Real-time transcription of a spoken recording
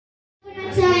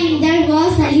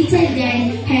was a little girl.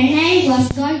 Her name was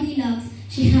Goldilocks.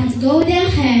 She had golden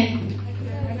hair.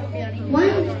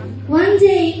 One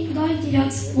day,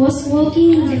 Goldilocks was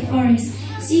walking in the forest.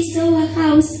 She saw a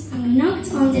house and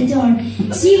knocked on the door.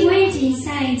 She went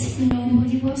inside.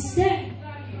 Nobody was there.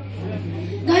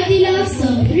 Goldilocks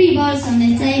saw 3 balls on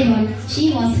the table.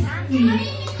 She was hungry.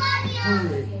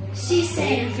 She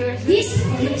said, "This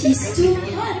porridge is too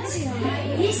hot.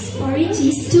 This porridge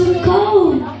is too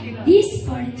cold. This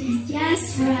porridge is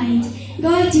just right."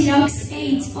 Goldilocks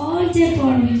ate all the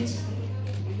porridge.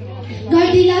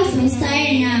 Goldilocks was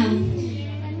tired now.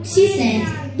 She said,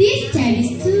 "This tail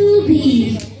is too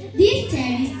big. This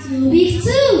tail is too big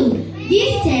too.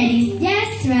 This tail is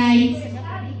just right."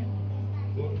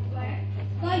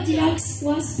 Goldilocks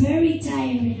was very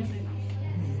tired.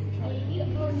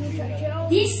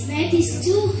 "This bed is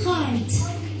too hard.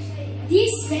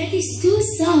 This bed is too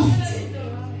soft.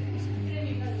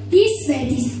 This bed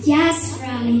is just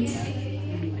right."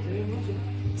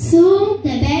 Soon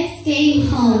the birds came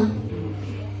home.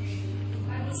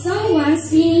 "Someone's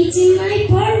been eating my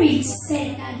porridge,"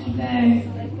 said Daddy Bird.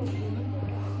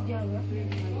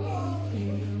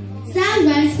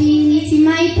 "Someone's been eating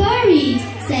my porridge,"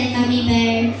 said Mommy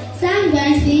Bear.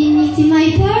 "Someone's been eating my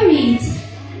porridge.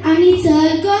 And it's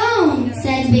all gone,"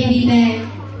 said Baby Bear.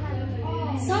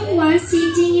 "Someone's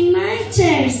sitting in my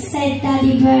chair," said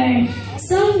Daddy Bird.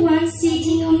 "Someone's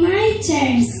sitting on my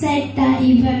chair," said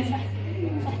Daddy Bird.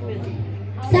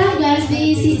 "Someone's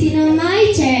been sitting on my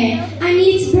chair, and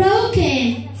it's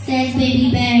broken," said Baby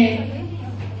Bear.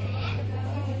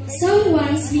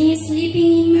 "Someone's been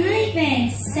sleeping in my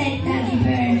bed," said Daddy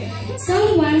Bird.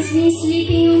 "Someone's been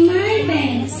sleeping on my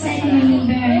bed," said Mommy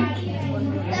Bird.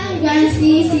 "Someone's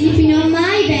been sleeping on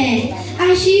my bed,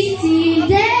 and she's still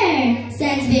there,"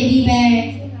 said Baby Bear.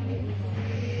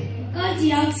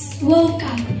 Goldilocks woke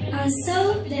up and saw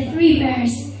the 3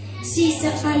 bears.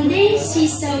 And then she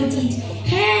shouted,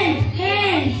 "Help!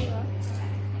 Help!"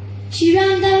 She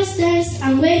ran downstairs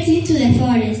and went into the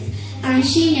forest, and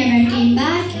she never came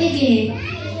back again.